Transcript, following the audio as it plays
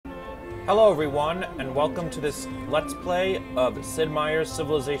Hello everyone, and welcome to this Let's Play of Sid Meier's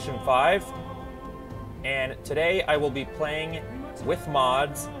Civilization V. And today I will be playing with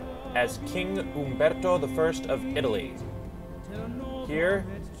mods as King Umberto I of Italy. Here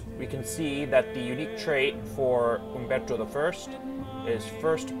we can see that the unique trait for Umberto I is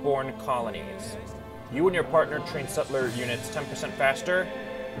firstborn colonies. You and your partner train settler units 10% faster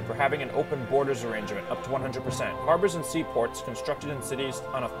for having an open borders arrangement, up to 100%. Harbors and seaports constructed in cities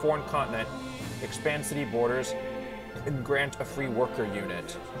on a foreign continent expand city borders and grant a free worker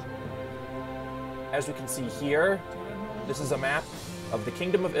unit. As we can see here, this is a map of the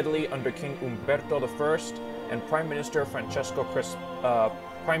Kingdom of Italy under King Umberto I and Prime Minister Francesco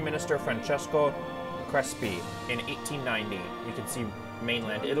Crespi in 1890. You can see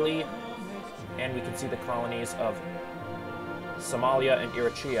mainland Italy, and we can see the colonies of Somalia and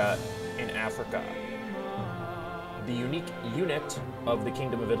Eritrea in Africa. The unique unit of the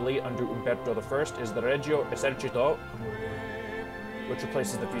Kingdom of Italy under Umberto I is the Regio Esercito, which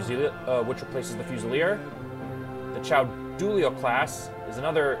replaces the Fusilier. The Caudillo class is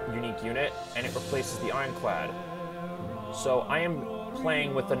another unique unit, and it replaces the Ironclad. So I am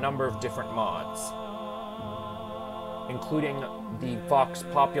playing with a number of different mods, including the Vox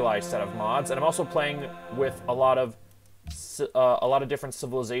Populi set of mods, and I'm also playing with a lot of different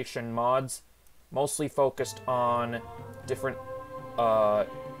civilization mods, mostly focused on different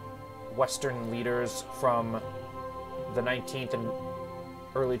Western leaders from the 19th and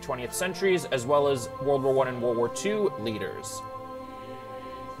early 20th centuries, as well as World War I and World War II leaders.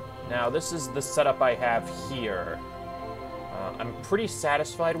 Now, this is the setup I have here. I'm pretty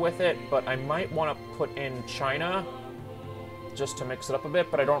satisfied with it, but I might want to put in China just to mix it up a bit,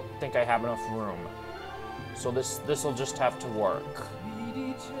 but I don't think I have enough room. So this will just have to work.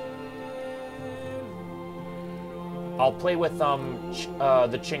 I'll play with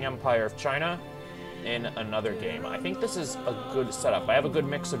the Qing Empire of China in another game. I think this is a good setup. I have a good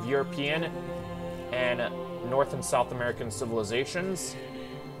mix of European and North and South American civilizations.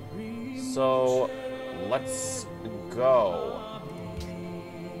 So let's go.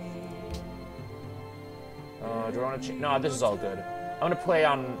 Do I want to change? No, this is all good. I'm going to play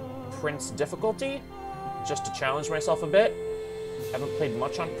on Prince difficulty, just to challenge myself a bit. I haven't played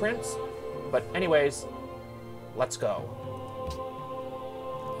much on Prince, but anyways, let's go.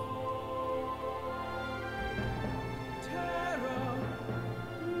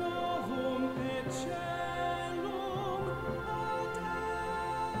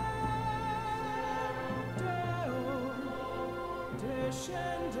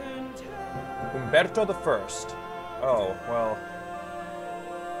 Umberto I. Oh, well,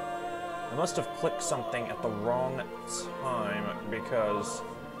 I must have clicked something at the wrong time because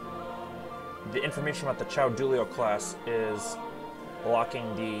the information about the Caudillo class is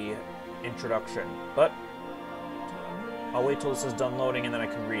blocking the introduction. But I'll wait till this is done loading and then I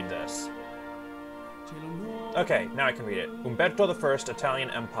can read this. Okay, now I can read it. Umberto I, Italian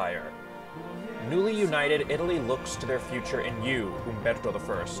Empire. Newly united, Italy looks to their future in you, Umberto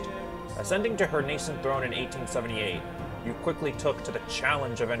I. Ascending to her nascent throne in 1878, you quickly took to the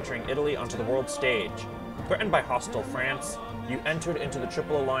challenge of entering Italy onto the world stage. Threatened by hostile France, you entered into the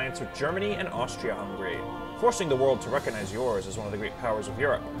Triple Alliance with Germany and Austria-Hungary, forcing the world to recognize yours as one of the great powers of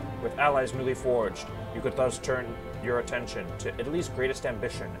Europe. With allies newly forged, you could thus turn your attention to Italy's greatest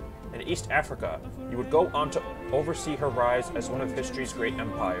ambition. In East Africa, you would go on to oversee her rise as one of history's great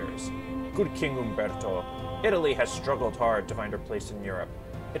empires. Good King Umberto, Italy has struggled hard to find her place in Europe.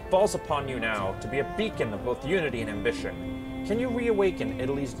 It falls upon you now to be a beacon of both unity and ambition. Can you reawaken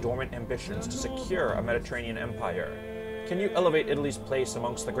Italy's dormant ambitions to secure a Mediterranean empire? Can you elevate Italy's place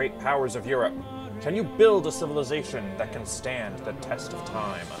amongst the great powers of Europe? Can you build a civilization that can stand the test of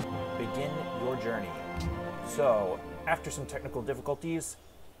time? Begin your journey. So, after some technical difficulties,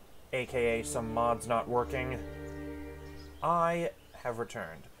 aka some mods not working, I have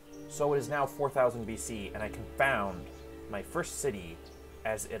returned. So it is now 4000 BC, and I can found my first city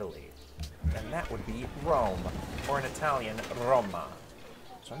as Italy, and that would be Rome, or in Italian, Roma.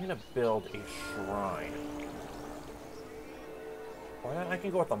 So I'm going to build a shrine. Or I can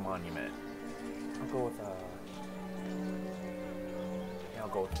go with a monument. I'll go with a... Yeah, I'll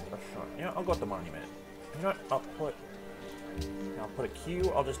go with a shrine. Yeah, I'll go with the monument. You know what? I'll put a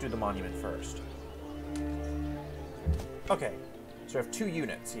Q. I'll just do the monument first. Okay, so I have two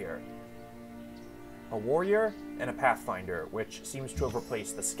units here. A warrior and a pathfinder, which seems to have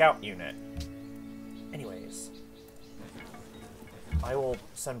replaced the scout unit. Anyways, I will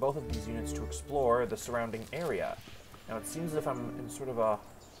send both of these units to explore the surrounding area. Now it seems as if I'm in sort of a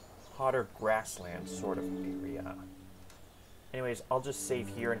hotter grassland sort of area. Anyways, I'll just save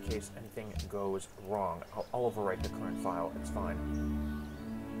here in case anything goes wrong. I'll overwrite the current file. It's fine.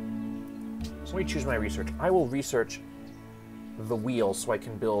 So let me choose my research. I will research the wheel so I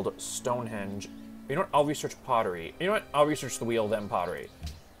can build Stonehenge. You know what? I'll research pottery. You know what? I'll research the wheel, then pottery.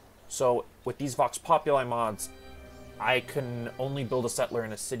 So with these Vox Populi mods, I can only build a settler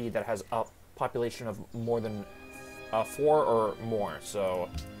in a city that has a population of more than 4 or more. So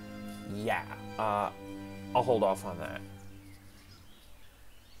yeah, I'll hold off on that.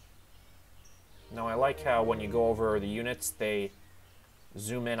 Now I like how when you go over the units, they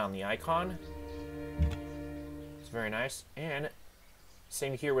zoom in on the icon. It's very nice. And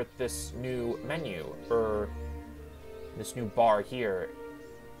same here with this new menu, or this new bar here.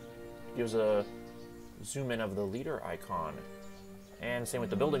 Gives a zoom in of the leader icon. And same with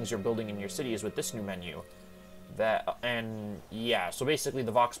the buildings you're building in your cities with this new menu. And yeah, so basically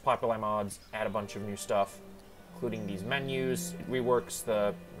the Vox Populi mods add a bunch of new stuff, including these menus. It reworks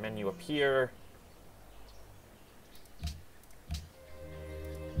the menu up here.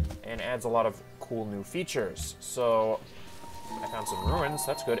 And adds a lot of cool new features. So I found some ruins,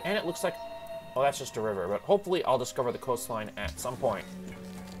 that's good. And it looks like, oh, that's just a river, but hopefully I'll discover the coastline at some point.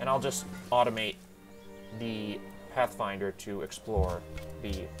 And I'll just automate the Pathfinder to explore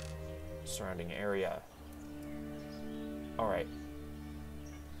the surrounding area. Alright.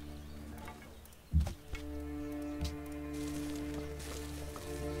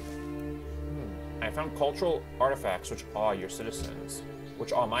 I found cultural artifacts which awe your citizens.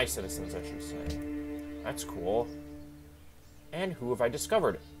 Which awe my citizens, I should say. That's cool. And who have I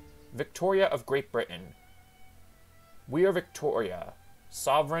discovered? Victoria of Great Britain. We are Victoria,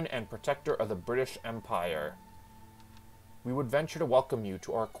 sovereign and protector of the British Empire. We would venture to welcome you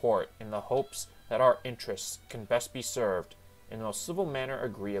to our court in the hopes that our interests can best be served in the most civil manner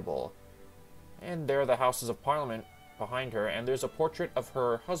agreeable. And there are the Houses of Parliament behind her, and there's a portrait of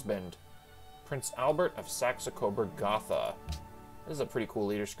her husband, Prince Albert of Saxe-Coburg-Gotha. This is a pretty cool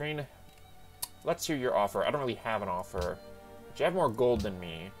leader screen. Let's hear your offer. I don't really have an offer. But you have more gold than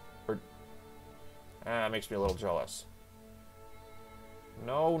me. Or, that makes me a little jealous.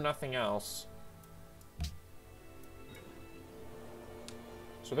 No, nothing else.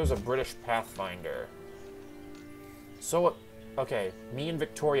 So there's a British Pathfinder. So, okay, me and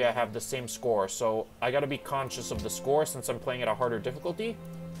Victoria have the same score, so I gotta be conscious of the score since I'm playing at a harder difficulty.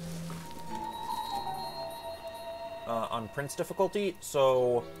 On Prince difficulty,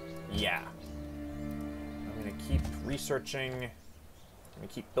 so yeah. I'm gonna keep researching, I'm gonna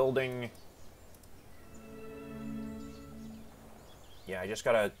keep building. Yeah, I just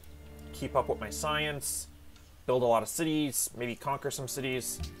gotta keep up with my science, build a lot of cities, maybe conquer some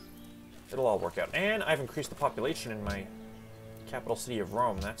cities. It'll all work out. And I've increased the population in my capital city of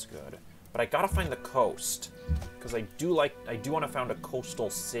Rome, that's good. But I gotta find the coast, because I do want to found a coastal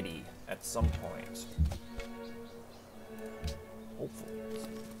city at some point. Hopefully.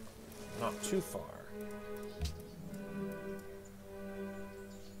 Not too far.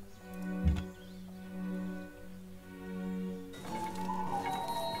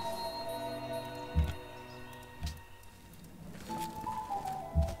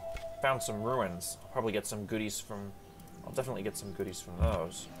 Found some ruins. I'll probably get some goodies from... I'll definitely get some goodies from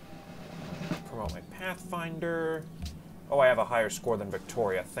those. Promote my Pathfinder. Oh, I have a higher score than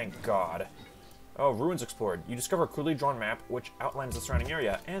Victoria, thank God. Oh, ruins explored. You discover a crudely drawn map which outlines the surrounding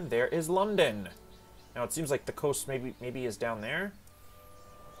area, and there is London. Now it seems like the coast maybe is down there.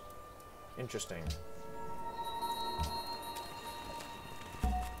 Interesting.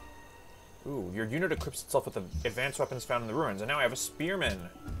 Ooh, your unit equips itself with the advanced weapons found in the ruins, and now I have a spearman.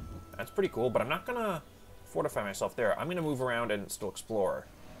 That's pretty cool, but I'm not gonna fortify myself there. I'm gonna move around and still explore.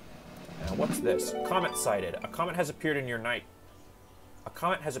 Now, what's this? Comet sighted. A comet has appeared in your night. A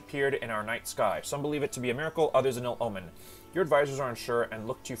comet has appeared in our night sky. Some believe it to be a miracle, others an ill omen. Your advisors are unsure and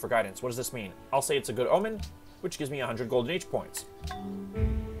look to you for guidance. What does this mean? I'll say it's a good omen, which gives me 100 golden H points.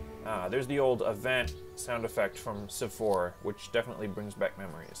 Ah, there's the old event sound effect from Civ 4, which definitely brings back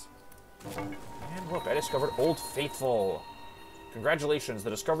memories. And look, I discovered Old Faithful. Congratulations,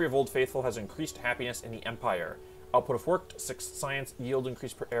 the discovery of Old Faithful has increased happiness in the Empire. Output of worked, 6 science, yield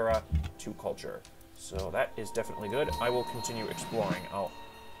increase per era, 2 culture. So that is definitely good. I will continue exploring. I'll,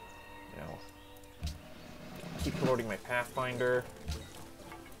 you know, keep promoting my Pathfinder.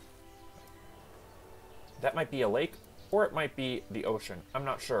 That might be a lake, or it might be the ocean. I'm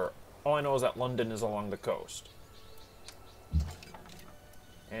not sure. All I know is that London is along the coast.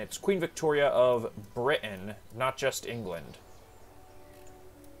 And it's Queen Victoria of Britain, not just England.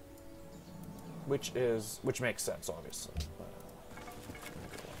 Which makes sense, obviously.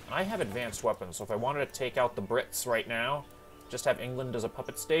 I have advanced weapons, so if I wanted to take out the Brits right now, just have England as a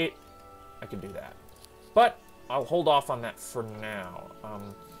puppet state, I could do that. But I'll hold off on that for now.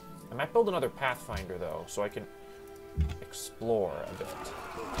 I might build another Pathfinder, though, so I can explore a bit.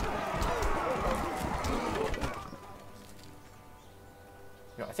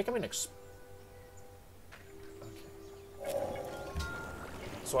 You know, I think I'm going to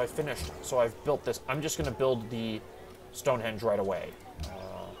So I finished, so I've built this. I'm just going to build the Stonehenge right away.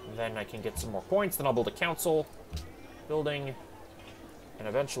 Then I can get some more points, then I'll build a council building, and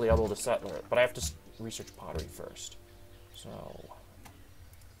eventually I'll build a settler. But I have to research pottery first. So,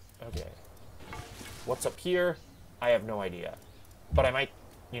 okay. What's up here? I have no idea. But I might,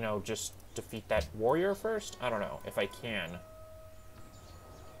 you know, just defeat that warrior first? I don't know, if I can.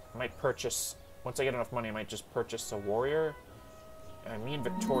 I might purchase, once I get enough money, I might just purchase a warrior. Me and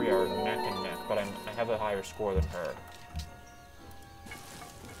Victoria are neck and neck, but I have a higher score than her.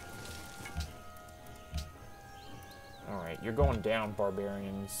 Alright, you're going down,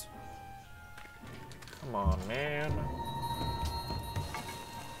 barbarians. Come on, man.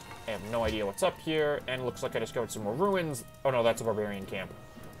 I have no idea what's up here, and looks like I discovered some more ruins. Oh no, that's a barbarian camp.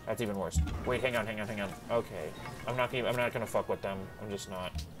 That's even worse. Wait, hang on. Okay. I'm not gonna fuck with them. I'm just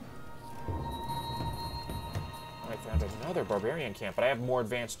not. I found another barbarian camp, but I have more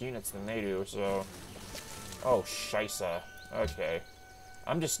advanced units than they do, so... Oh, scheisse. Okay.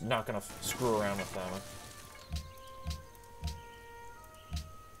 I'm just not gonna screw around with them.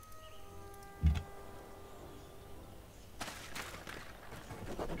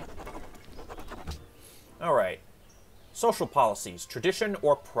 Alright. Social policies. Tradition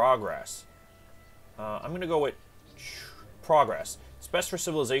or progress? I'm gonna go with progress. It's best for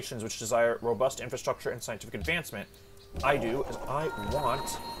civilizations which desire robust infrastructure and scientific advancement. I do, as I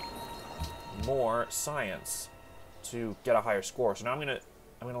want more science to get a higher score. So now I'm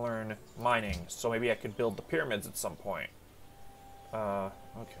gonna learn mining. So maybe I could build the pyramids at some point. Okay.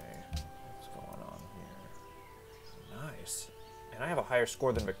 What's going on here? Nice. And I have a higher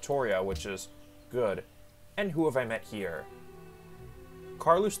score than Victoria, which is good. And who have I met here?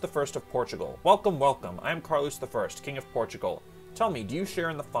 Carlos I of Portugal. Welcome, welcome. I am Carlos I, King of Portugal. Tell me, do you share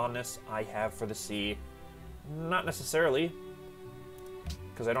in the fondness I have for the sea? Not necessarily,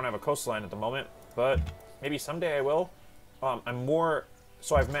 because I don't have a coastline at the moment, but maybe someday I will.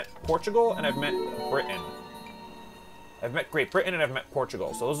 So I've met Portugal and I've met Britain. I've met Great Britain and I've met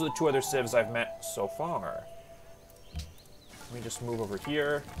Portugal. So those are the two other civs I've met so far. Let me just move over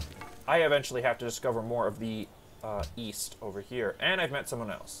here. I eventually have to discover more of the east over here. And I've met someone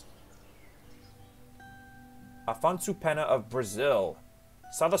else. Afonso Pena of Brazil.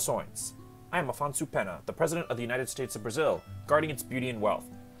 Saudações. I am Afonso Pena, the President of the United States of Brazil, guarding its beauty and wealth.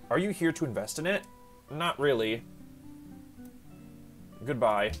 Are you here to invest in it? Not really.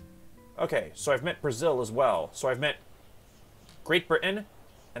 Goodbye. Okay, so I've met Brazil as well. So I've met Great Britain,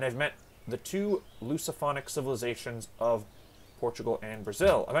 and I've met the two Lusophonic civilizations of Portugal and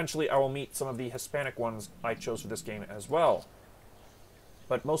Brazil. Eventually, I will meet some of the Hispanic ones I chose for this game as well.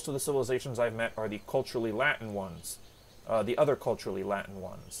 But most of the civilizations I've met are the culturally Latin ones. The other culturally Latin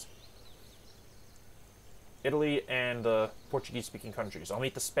ones. Italy and the Portuguese-speaking countries. I'll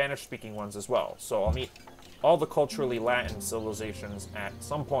meet the Spanish-speaking ones as well. So I'll meet all the culturally Latin civilizations at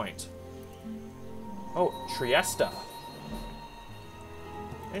some point. Oh, Trieste.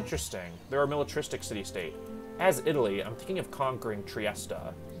 Interesting. They're a militaristic city-state. As Italy, I'm thinking of conquering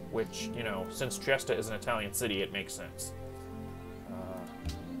Trieste, which, you know, since Trieste is an Italian city, it makes sense.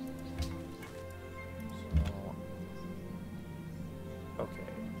 Okay.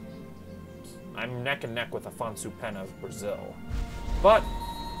 I'm neck and neck with Afonso Pena of Brazil. But,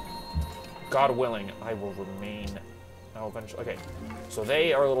 God willing, I will remain... I'll eventually... Okay, so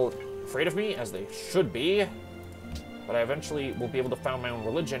they are a little afraid of me, as they should be. But I eventually will be able to found my own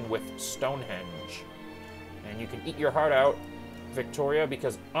religion with Stonehenge. And you can eat your heart out, Victoria,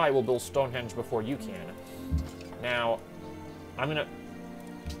 because I will build Stonehenge before you can. Now, I'm gonna...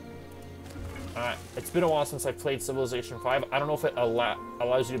 it's been a while since I've played Civilization V. I don't know if it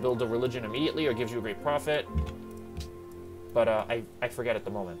allows you to build a religion immediately or gives you a great profit. But I forget at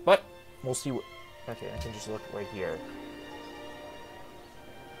the moment. But we'll see what... Okay, I can just look right here.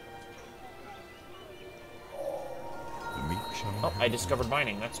 Oh, I discovered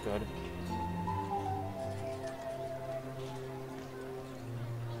mining. That's good.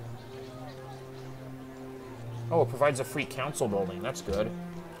 Oh, it provides a free council building. That's good.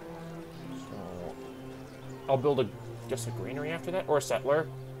 So, I'll build a, just a granary after that, or a settler.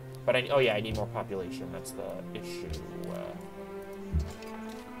 But oh yeah, I need more population. That's the issue.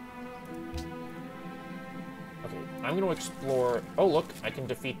 Okay, I'm going to explore. Oh look, I can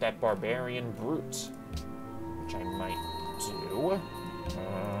defeat that barbarian brute, which I might do...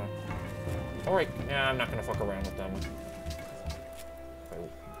 Alright, yeah, I'm not gonna fuck around with them.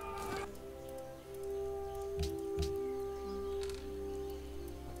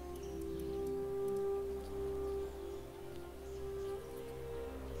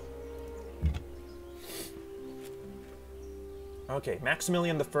 Okay,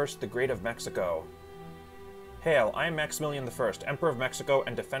 Maximilian I, the Great of Mexico. Hail, I am Maximilian I, Emperor of Mexico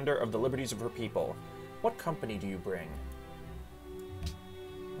and defender of the liberties of her people. What company do you bring?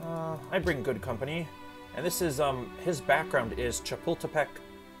 I bring good company. And this is, his background is Chapultepec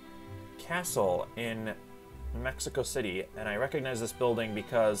Castle in Mexico City. And I recognize this building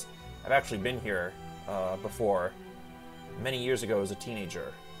because I've actually been here, before, many years ago as a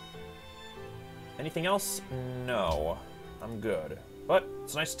teenager. Anything else? No. I'm good. But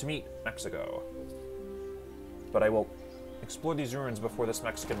it's nice to meet Mexico. But I will explore these ruins before this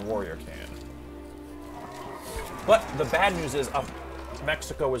Mexican warrior can. But the bad news is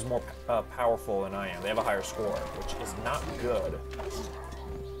Mexico is more powerful than I am. They have a higher score, which is not good.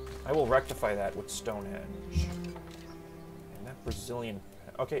 I will rectify that with Stonehenge. And that Brazilian...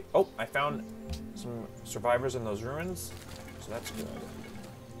 Okay, oh, I found some survivors in those ruins, so that's good.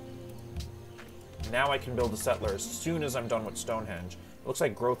 Now I can build a settler as soon as I'm done with Stonehenge. It looks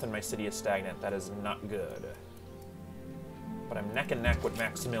like growth in my city is stagnant. That is not good. But I'm neck and neck with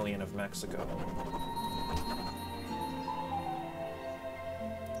Maximilian of Mexico.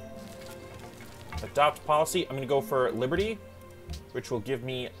 Adopt policy. I'm going to go for liberty, which will give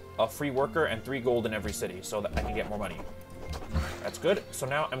me a free worker and 3 gold in every city so that I can get more money. That's good. So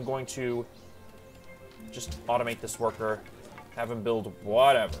now I'm going to just automate this worker, have him build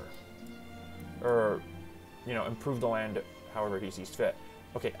whatever. Or, you know, improve the land however he sees fit.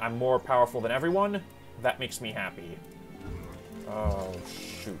 Okay, I'm more powerful than everyone. That makes me happy. Oh,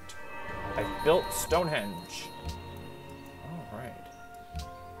 shoot. I built Stonehenge. Alright.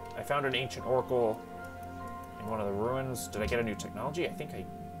 I found an ancient oracle in one of the ruins. Did I get a new technology? I think I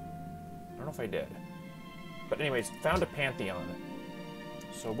don't know if I did. But anyways, found a pantheon.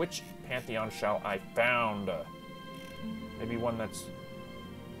 So which pantheon shall I found? Maybe one that's...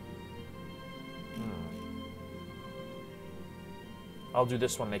 I'll do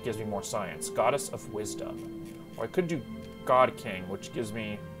this one that gives me more science. Goddess of Wisdom. Or I could do God King, which gives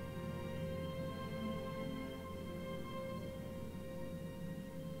me...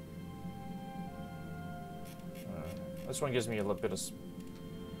 this one gives me a little bit of...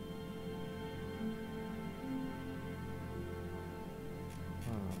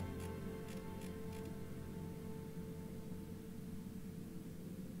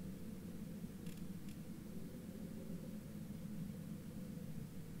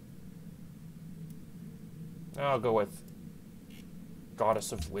 I'll go with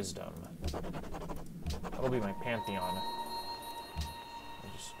Goddess of Wisdom. That'll be my pantheon.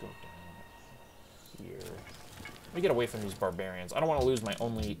 I'll just go down here. Let me get away from these barbarians. I don't want to lose my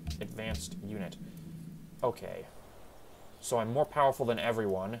only advanced unit. Okay. So I'm more powerful than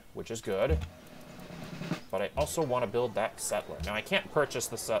everyone, which is good. But I also want to build that settler. Now, I can't purchase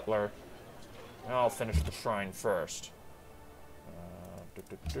the settler. I'll finish the shrine first.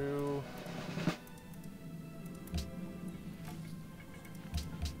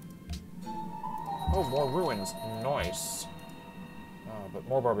 Oh, more ruins. Nice. Oh, but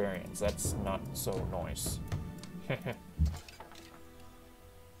more barbarians. That's not so nice.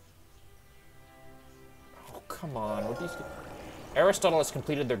 Oh, come on. What these... Aristotle has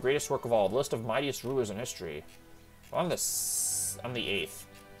completed their greatest work of all, the list of mightiest rulers in history. Well, I'm the 8th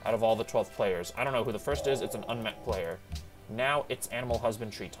out of all the 12 players. I don't know who the first is. It's an unmet player. Now it's animal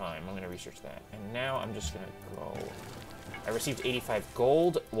husbandry time. I'm going to research that. And now I'm just going to go... I received 85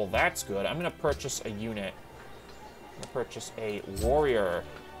 gold. Well, that's good. I'm going to purchase a unit. I'm going to purchase a warrior.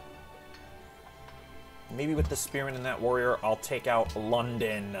 Maybe with the spearman and that warrior, I'll take out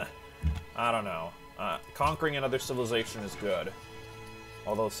London. I don't know. Conquering another civilization is good.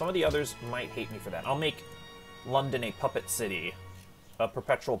 Although some of the others might hate me for that. I'll make London a puppet city. A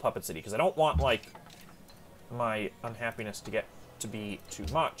perpetual puppet city. Because I don't want, like, my unhappiness to get to be too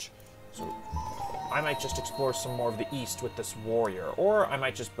much. So I might just explore some more of the east with this warrior. Or I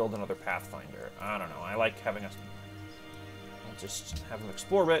might just build another Pathfinder. I don't know. I like having us... I'll just have him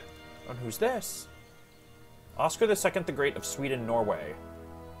explore a bit. And who's this? Oscar II the Great of Sweden, Norway.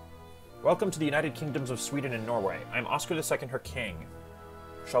 Welcome to the United Kingdoms of Sweden and Norway. I'm Oscar II, her king.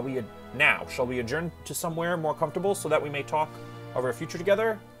 Shall we adjourn to somewhere more comfortable so that we may talk of our future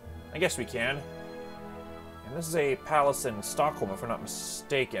together? I guess we can. And this is a palace in Stockholm, if I'm not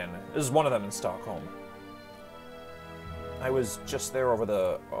mistaken. This is one of them in Stockholm. I was just there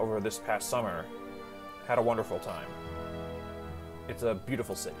over this past summer. Had a wonderful time. It's a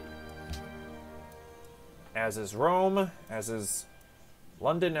beautiful city. As is Rome, as is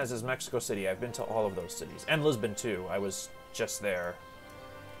London, as is Mexico City. I've been to all of those cities. And Lisbon, too. I was just there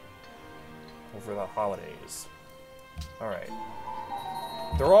over the holidays. Alright.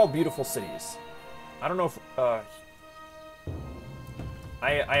 They're all beautiful cities. I don't know if...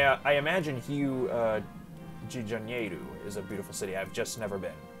 I imagine Rio de Janeiro is a beautiful city. I've just never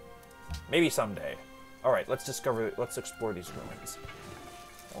been. Maybe someday. Alright, let's explore these ruins.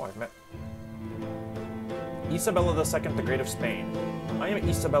 Oh, I've met... Isabella II, the Great of Spain. I am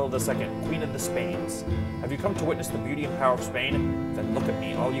Isabella II, Queen of the Spains. Have you come to witness the beauty and power of Spain? Then look at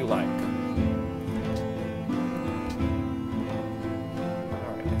me, all you like.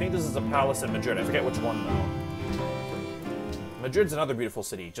 Alright, I think this is a palace in Madrid. I forget which one, though. Madrid's another beautiful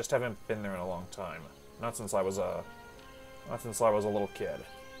city. Just haven't been there in a long time. Not since I was a little kid.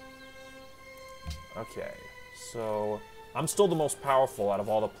 Okay, so... I'm still the most powerful out of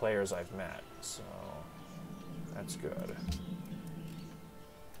all the players I've met, so... That's good.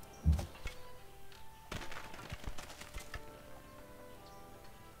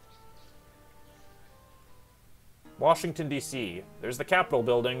 Washington, D.C. There's the Capitol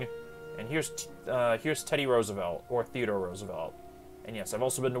building, and here's Teddy Roosevelt, or Theodore Roosevelt. And yes, I've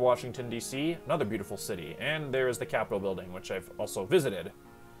also been to Washington, D.C., another beautiful city. And there is the Capitol building, which I've also visited.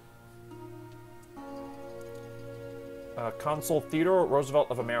 Consul Theodore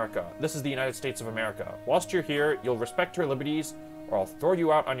Roosevelt of America. This is the United States of America. Whilst you're here, you'll respect your liberties, or I'll throw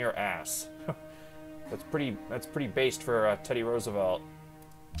you out on your ass. That's pretty based for Teddy Roosevelt.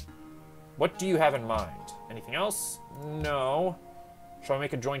 What do you have in mind? Anything else? No. Shall I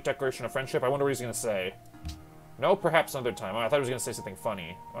make a joint declaration of friendship? I wonder what he's gonna say. No, perhaps another time. Oh, I thought he was gonna say something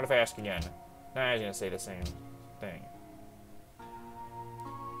funny. What if I ask again? Nah, he's gonna say the same thing.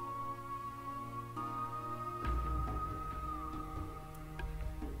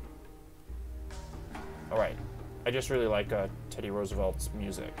 Alright. I just really like Teddy Roosevelt's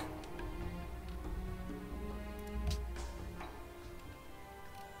music.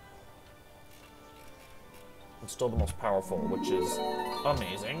 I'm still the most powerful, which is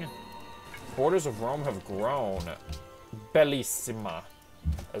amazing. Borders of Rome have grown. Bellissima,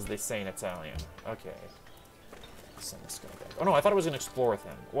 as they say in Italian. Okay. Send this guy back. Oh no, I thought I was gonna explore with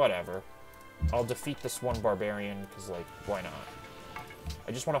him. Whatever. I'll defeat this one barbarian, because, like, why not?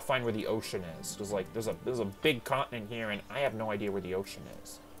 I just want to find where the ocean is. Because, like, there's a big continent here, and I have no idea where the ocean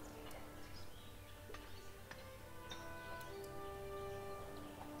is.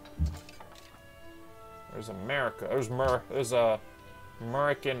 There's America. There's a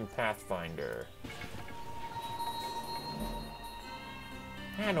American Pathfinder.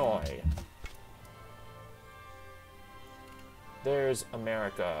 Hanoi. There's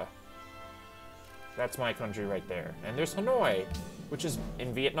America. That's my country right there. And there's Hanoi, which is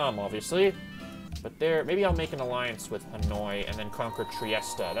in Vietnam, obviously. But there, maybe I'll make an alliance with Hanoi and then conquer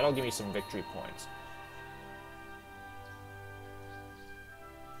Trieste. That'll give me some victory points.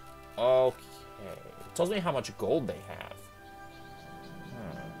 Okay. It tells me how much gold they have.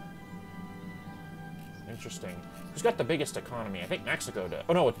 Interesting. Who's got the biggest economy? I think Mexico does.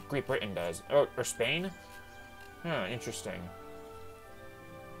 Oh, no, Great Britain does. Or Spain? Huh, interesting.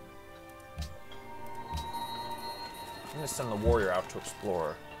 I'm gonna send the warrior out to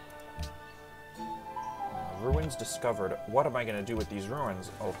explore. Ruins discovered. What am I gonna do with these ruins?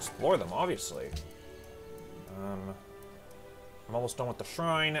 I'll explore them, obviously. I'm almost done with the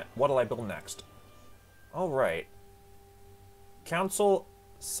shrine. What'll I build next? Alright. Council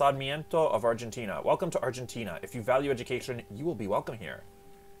Sarmiento of Argentina. Welcome to Argentina. If you value education, you will be welcome here.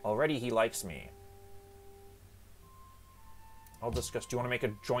 Already he likes me. I'll discuss. Do you want to make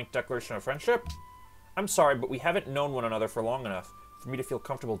a joint declaration of friendship? I'm sorry, but we haven't known one another for long enough for me to feel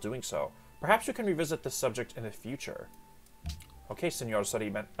comfortable doing so. Perhaps we can revisit this subject in the future. Okay, Senor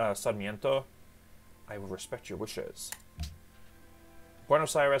Sarmiento. I will respect your wishes.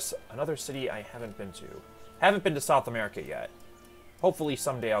 Buenos Aires, another city I haven't been to. Haven't been to South America yet. Hopefully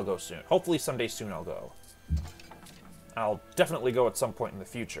someday I'll go soon. Hopefully someday soon I'll go. I'll definitely go at some point in the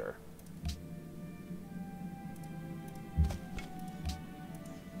future.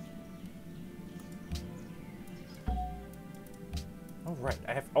 Alright,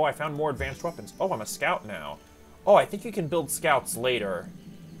 I found more advanced weapons. Oh, I'm a scout now. Oh, I think you can build scouts later.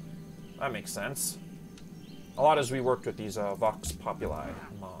 That makes sense. A lot as we worked with these Vox Populi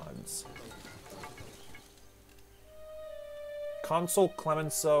mods. Consul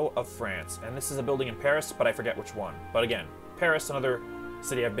Clemenceau of France. And this is a building in Paris, but I forget which one. But again, Paris, another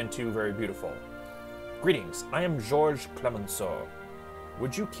city I've been to, very beautiful. Greetings, I am Georges Clemenceau.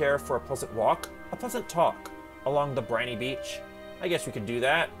 Would you care for a pleasant walk, a pleasant talk, along the briny beach? I guess we could do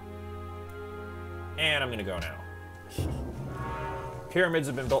that. And I'm gonna go now. Pyramids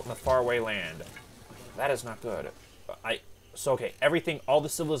have been built in a faraway land. That is not good. So okay, everything, all the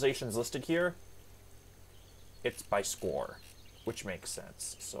civilizations listed here, it's by score, which makes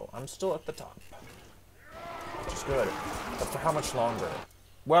sense. So I'm still at the top, which is good. But for how much longer?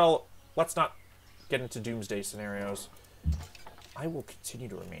 Well, let's not get into doomsday scenarios. I will continue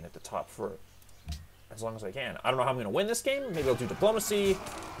to remain at the top for as long as I can. I don't know how I'm going to win this game. Maybe I'll do diplomacy.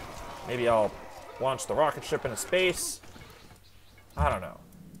 Maybe I'll launch the rocket ship into space. I don't know.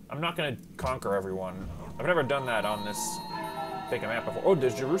 I'm not going to conquer everyone. I've never done that on this big map before. Oh,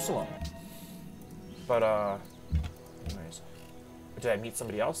 there's Jerusalem. But, anyways. Did I meet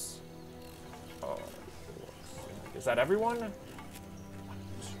somebody else? Oh. Is that everyone? 1, 2,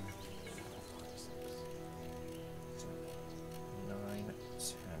 3, 4, 5, 6, 7, 8, 9,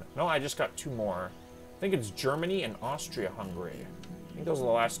 10. No, I just got 2 more. I think it's Germany and Austria-Hungary. I think those are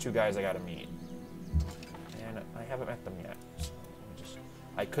the last 2 guys I gotta meet. And I haven't met them yet. So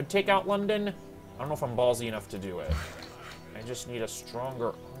I could take out London. I don't know if I'm ballsy enough to do it. I just need a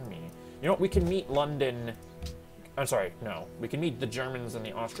stronger army. You know what? We can meet London. I'm sorry, no. We can meet the Germans and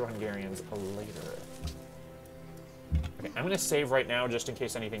the Austro-Hungarians later. Okay, I'm gonna save right now just in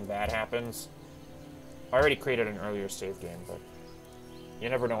case anything bad happens. I already created an earlier save game, but you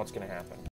never know what's gonna happen.